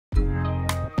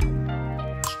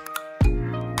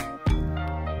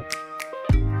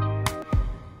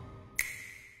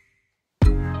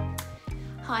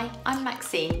Hi, I'm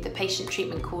Maxine, the Patient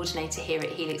Treatment Coordinator here at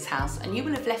Helix House, and you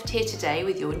will have left here today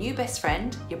with your new best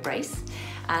friend, your brace,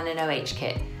 and an OH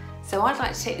kit. So I'd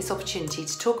like to take this opportunity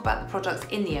to talk about the products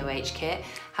in the OH kit,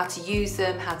 how to use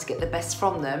them, how to get the best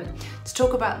from them, to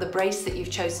talk about the brace that you've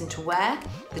chosen to wear,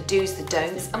 the do's, the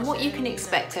don'ts, and what you can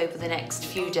expect over the next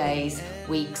few days,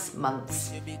 weeks,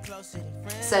 months.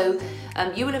 So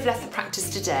you will have left the practice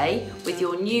today with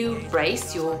your new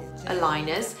brace, your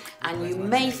aligners, and you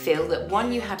may feel that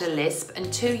one, you had a lisp,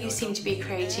 and two, you seem to be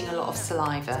creating a lot of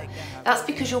saliva. That's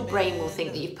because your brain will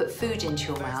think that you've put food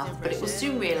into your mouth, but it will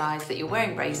soon realise that you're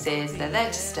wearing braces, they're there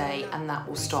to stay, and that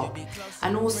will stop.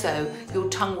 And also, your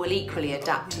tongue will equally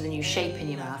adapt to the new shape in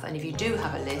your mouth, and if you do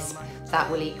have a lisp, that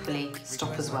will equally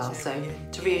stop as well. So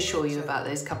to reassure you about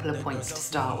those couple of points to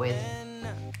start with.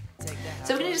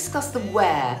 So we're going to discuss the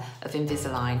wear of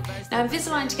Invisalign. Now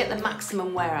Invisalign, to get the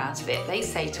maximum wear out of it, they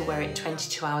say to wear it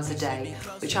 22 hours a day,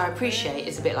 which I appreciate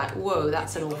is a bit like, whoa,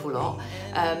 that's an awful lot.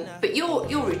 But your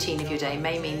routine of your day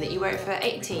may mean that you wear it for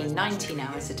 18, 19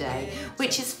 hours a day,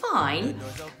 which is fine,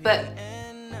 but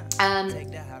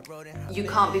you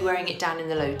can't be wearing it down in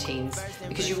the low teens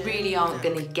because you really aren't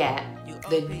going to get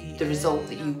the result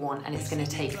that you want, and it's going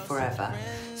to take forever.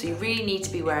 So you really need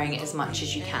to be wearing it as much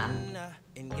as you can.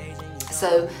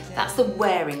 So that's the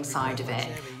wearing side of it,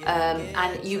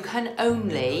 and you can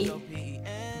only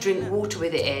drink water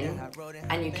with it in,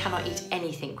 and you cannot eat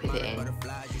anything with it in.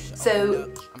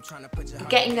 So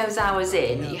getting those hours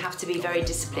in, you have to be very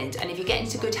disciplined, and if you get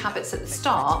into good habits at the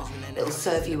start, it'll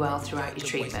serve you well throughout your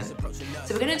treatment.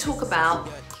 So we're going to talk about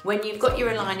when you've got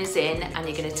your aligners in and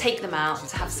you're going to take them out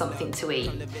to have something to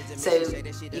eat. So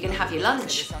you're going to have your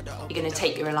lunch, you're going to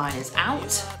take your aligners out.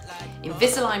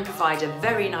 Invisalign provide a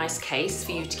very nice case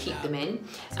for you to keep them in,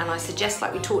 and I suggest,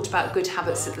 like we talked about good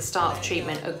habits at the start of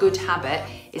treatment, a good habit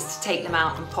is to take them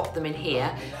out and pop them in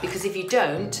here, because if you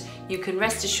don't, you can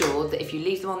rest assured that if you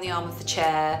leave them on the arm of the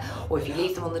chair or if you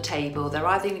leave them on the table, they're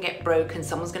either going to get broken,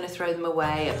 someone's going to throw them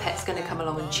away, a pet's going to come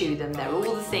along and chew them. They're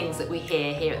all the things that we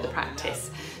hear here at the practice.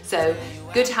 So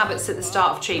good habits at the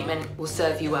start of treatment will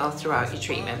serve you well throughout your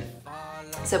treatment.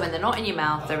 So when they're not in your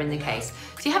mouth, they're in the case.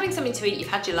 So you're having something to eat, you've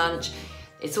had your lunch,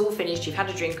 it's all finished, you've had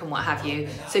a drink and what have you.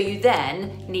 So you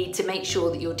then need to make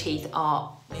sure that your teeth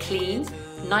are clean,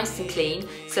 nice and clean.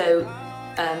 So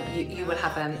you will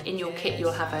have, in your kit,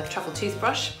 you'll have a travel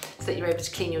toothbrush so that you're able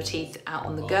to clean your teeth out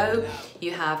on the go.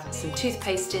 You have some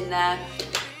toothpaste in there.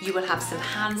 You will have some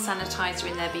hand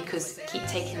sanitizer in there, because keep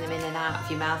taking them in and out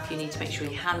of your mouth, you need to make sure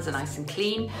your hands are nice and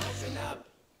clean.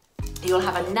 You'll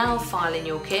have a nail file in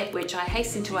your kit, which I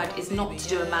hasten to add is not to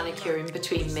do a manicure in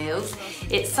between meals.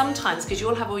 It's sometimes because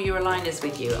you'll have all your aligners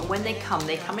with you, and when they come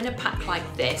in a pack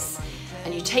like this,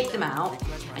 and you take them out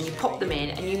and you pop them in,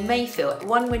 and you may feel,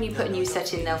 when you put a new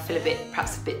set in, they'll feel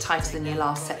perhaps a bit tighter than your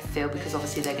last set feel, because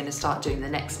obviously they're going to start doing the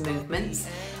next movements.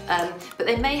 But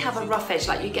they may have a rough edge,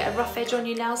 like you get a rough edge on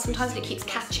your nail sometimes and it keeps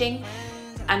catching.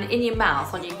 And in your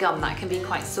mouth, on your gum, that can be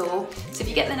quite sore. So if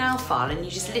you get the nail file and you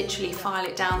just literally file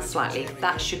it down slightly,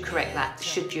 that should correct that,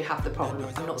 should you have the problem.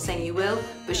 I'm not saying you will,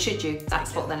 but should you,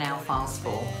 that's what the nail file's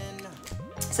for.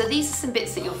 So these are some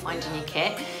bits that you'll find in your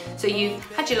kit. So you've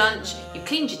had your lunch, you've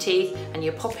cleaned your teeth, and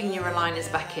you're popping your aligners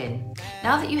back in.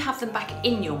 Now that you have them back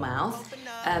in your mouth,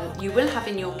 you will have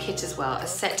in your kit as well a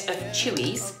set of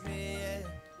chewies,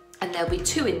 and there'll be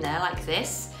two in there like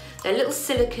this. They're little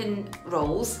silicone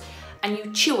rolls, and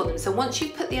you chew on them. So once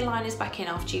you've put the aligners back in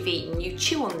after you've eaten, you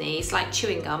chew on these like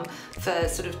chewing gum for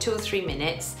sort of 2 or 3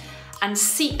 minutes, and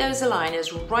seat those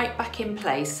aligners right back in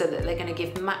place so that they're going to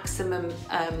give maximum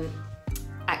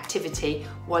activity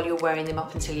while you're wearing them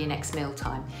up until your next meal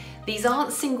time. These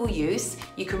aren't single use,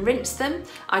 you can rinse them.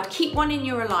 I'd keep one in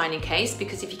your aligner case,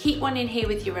 because if you keep one in here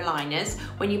with your aligners,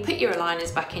 when you put your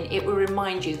aligners back in, it will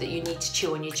remind you that you need to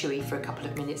chew on your chewy for a couple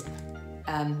of minutes.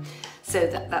 So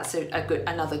that's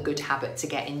another good habit to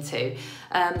get into.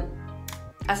 As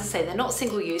I say, they're not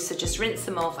single use, so just rinse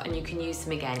them off and you can use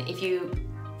them again. If you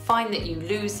find that you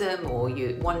lose them or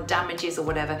one damages or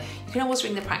whatever, you can always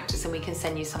ring the practice and we can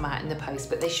send you some out in the post,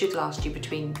 but they should last you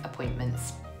between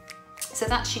appointments. So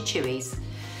that's your chewies.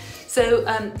 So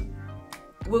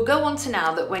we'll go on to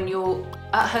now that when you're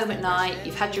at home at night,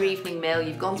 you've had your evening meal,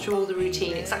 you've gone through all the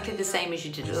routine exactly the same as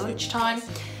you did at lunchtime.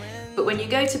 But when you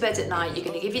go to bed at night, you're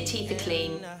going to give your teeth a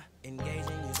clean,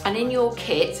 and in your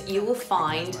kit you will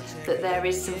find that there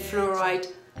is some fluoride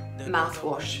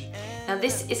mouthwash. Now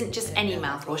this isn't just any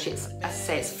mouthwash, it's, as I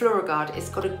say, it's Fluorogard. It's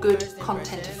got a good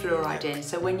content of fluoride in.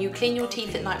 So when you clean your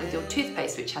teeth at night with your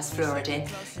toothpaste, which has fluoride in,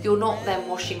 you're not then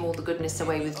washing all the goodness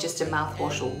away with just a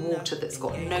mouthwash or water that's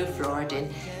got no fluoride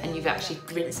in, and you've actually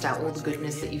rinsed out all the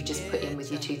goodness that you've just put in with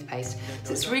your toothpaste.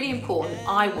 So it's really important.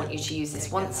 I want you to use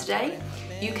this once a day.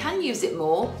 You can use it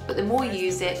more, but the more you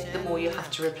use it, the more you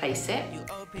have to replace it.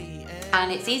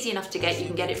 And it's easy enough to get. You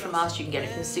can get it from us, you can get it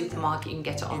from the supermarket, you can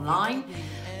get it online.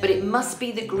 But it must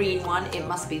be the green one, it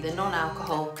must be the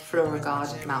non-alcohol Fluorogard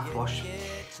mouthwash.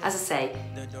 As I say,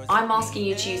 I'm asking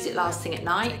you to use it last thing at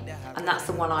night, and that's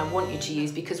the one I want you to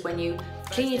use, because when you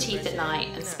clean your teeth at night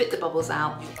and spit the bubbles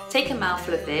out, take a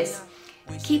mouthful of this,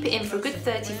 keep it in for a good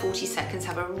 30-40 seconds,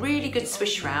 have a really good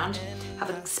swish round, have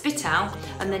a spit out,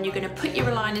 and then you're going to put your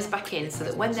aligners back in so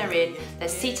that when they're in, they're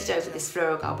seated over this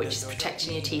Fluorogard, which is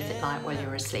protecting your teeth at night while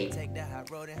you're asleep.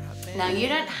 Now you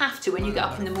don't have to, when you get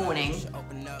up in the morning,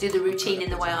 do the routine in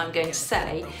the way I'm going to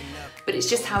say, but it's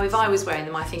just how if I was wearing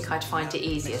them, I think I'd find it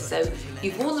easier. So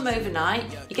you've worn them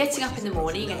overnight, you're getting up in the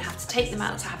morning, you're going to have to take them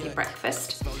out to have your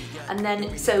breakfast. And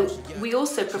then, so we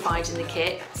also provide in the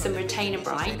kit some Retainer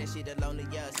Bright,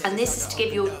 and this is to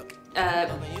give your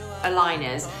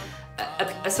aligners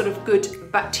a sort of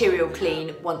good bacterial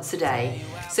clean once a day.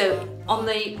 So on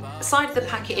the side of the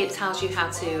packet it tells you how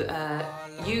to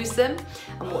use them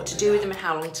and what to do with them and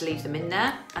how long to leave them in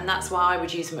there, and that's why I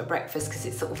would use them at breakfast, because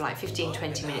it's sort of like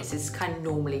 15-20 minutes is kind of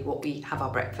normally what we have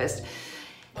our breakfast.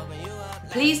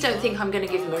 Please don't think I'm going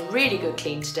to give them a really good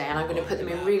clean today and I'm going to put them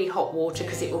in really hot water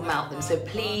because it will melt them, so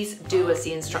please do as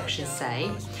the instructions say.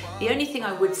 The only thing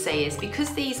I would say is,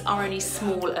 because these are only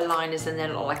small aligners and they're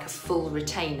not like a full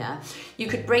retainer, you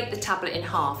could break the tablet in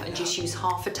half and just use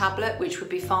half a tablet, which would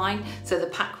be fine, so the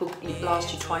pack will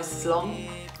last you twice as long.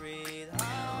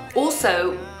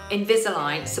 Also,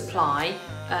 Invisalign supply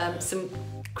some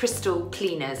crystal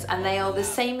cleaners, and they are the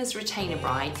same as Retainer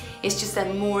Bright, it's just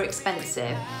they're more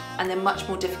expensive and they're much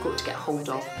more difficult to get hold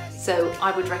of. So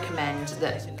I would recommend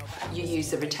that you use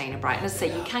the Retainer Bright. And as I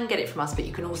say, you can get it from us, but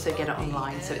you can also get it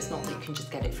online, so it's not that you can just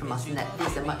get it from us, and that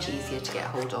these are much easier to get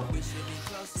hold of.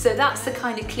 So that's the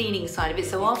kind of cleaning side of it.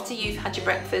 So after you've had your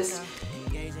breakfast,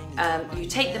 you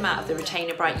take them out of the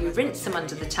Retainer Bright, you rinse them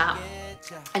under the tap,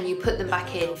 and you put them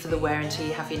back in for the wear until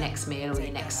you have your next meal or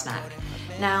your next snack.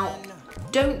 Now,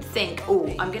 don't think, oh,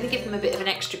 I'm going to give them a bit of an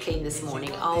extra clean this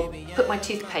morning, I'll put my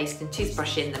toothpaste and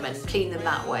toothbrush in them and clean them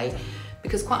that way.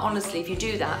 Because quite honestly, if you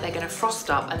do that, they're going to frost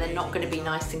up and they're not going to be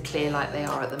nice and clear like they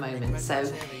are at the moment.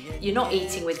 So you're not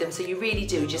eating with them, so you really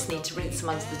do just need to rinse them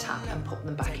under the tap and pop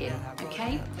them back in,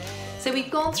 okay? So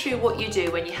we've gone through what you do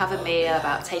when you have a meal,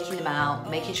 about taking them out,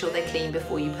 making sure they're clean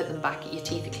before you put them back, your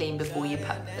teeth are clean before you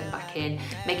put them back in,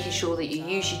 making sure that you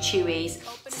use your chewies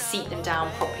to seat them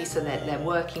down properly so that they're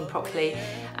working properly,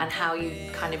 and how you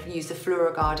kind of use the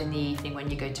Fluorogard in the evening when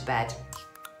you go to bed,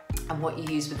 and what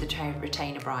you use with the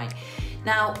Retainer Bright.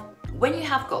 Now, when you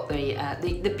have got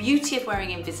the beauty of wearing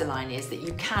Invisalign is that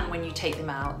you can, when you take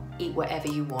them out, eat whatever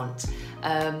you want.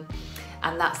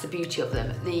 And that's the beauty of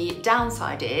them. The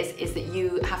downside is that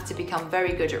you have to become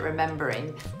very good at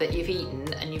remembering that you've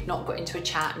eaten and you've not got into a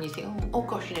chat and you think, oh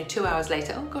gosh, you know, 2 hours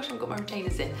later, oh gosh, I've got my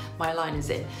retainers in, my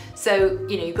aligners in. So,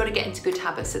 you know, you've got to get into good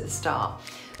habits at the start.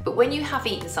 But when you have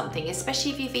eaten something,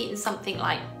 especially if you've eaten something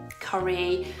like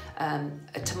curry,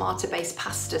 a tomato-based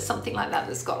pasta, something like that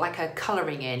that's got like a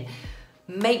colouring in,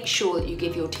 make sure that you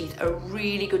give your teeth a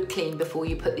really good clean before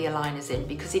you put the aligners in,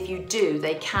 because if you do,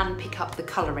 they can pick up the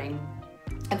colouring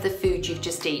of the food you've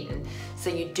just eaten. So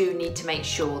you do need to make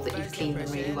sure that you've cleaned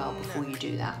them really well before you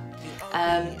do that.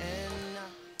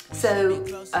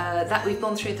 That we've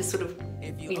gone through the sort of,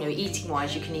 you know, eating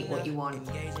wise, you can eat what you want.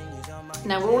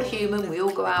 Now, we're all human, we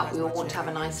all go out, we all want to have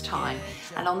a nice time,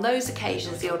 and on those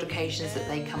occasions, the odd occasions that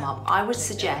they come up, I would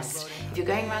suggest, if you're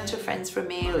going around to a friend's for a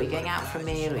meal, or you're going out for a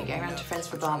meal, or you're going around to friends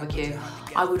for a barbecue,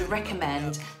 I would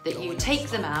recommend that you take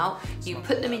them out, you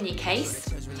put them in your case,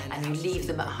 and you leave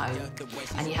them at home,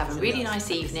 and you have a really nice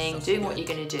evening doing what you're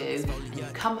going to do, and you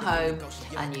come home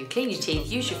and you clean your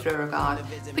teeth, use your Fluorogard,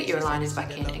 put your aligners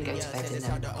back in and go to bed in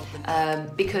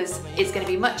them, because it's going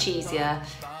to be much easier.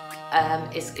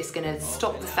 It's going to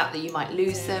stop the fact that you might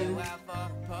lose them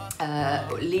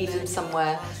or leave them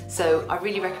somewhere. So I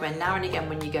really recommend now and again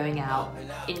when you're going out,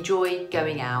 enjoy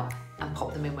going out and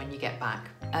pop them in when you get back.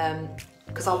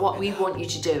 Because what we want you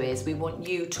to do is we want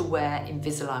you to wear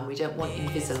Invisalign. We don't want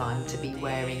Invisalign to be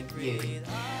wearing you.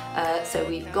 So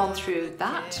we've gone through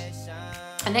that.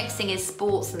 The next thing is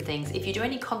sports and things. If you do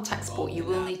any contact sport, you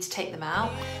will need to take them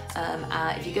out.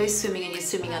 If you go swimming and you're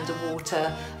swimming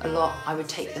underwater a lot, I would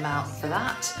take them out for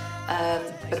that.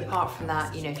 But apart from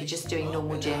that, you know, if you're just doing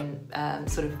normal gym,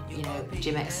 sort of, you know,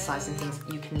 gym exercise and things,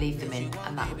 you can leave them in,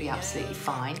 and that would be absolutely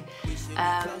fine.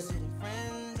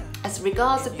 As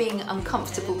regards of being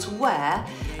uncomfortable to wear,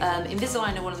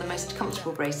 Invisalign are one of the most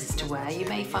comfortable braces to wear. You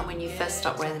may find when you first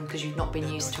start wearing them, because you've not been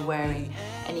used to wearing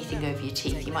anything over your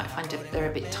teeth, you might find they're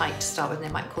a bit tight to start with, and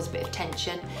they might cause a bit of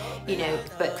tension, you know,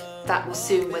 but that will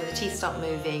soon, when the teeth start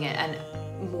moving, and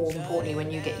more importantly,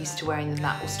 when you get used to wearing them,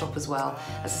 that will stop as well.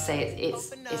 As I say,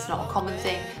 it's not a common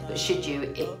thing, but should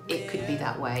you, it could be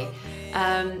that way.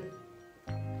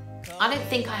 I don't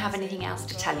think I have anything else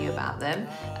to tell you about them.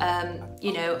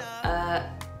 You know,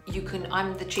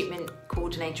 I'm the treatment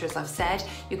coordinator, as I've said.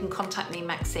 You can contact me,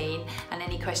 Maxine, and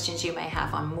any questions you may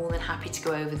have, I'm more than happy to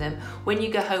go over them. When you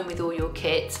go home with all your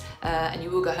kit, and you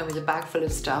will go home with a bag full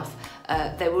of stuff,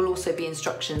 there will also be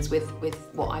instructions with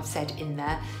what I've said in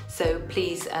there. So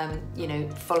please, you know,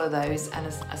 follow those. And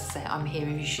as I say, I'm here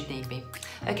if you should need me.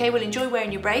 Okay, well, enjoy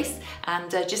wearing your brace,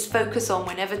 and just focus on,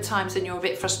 whenever times when you're a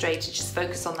bit frustrated, just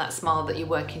focus on that smile that you're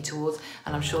working towards,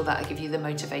 and I'm sure that'll give you the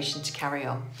motivation to carry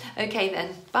on. Okay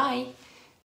then, bye.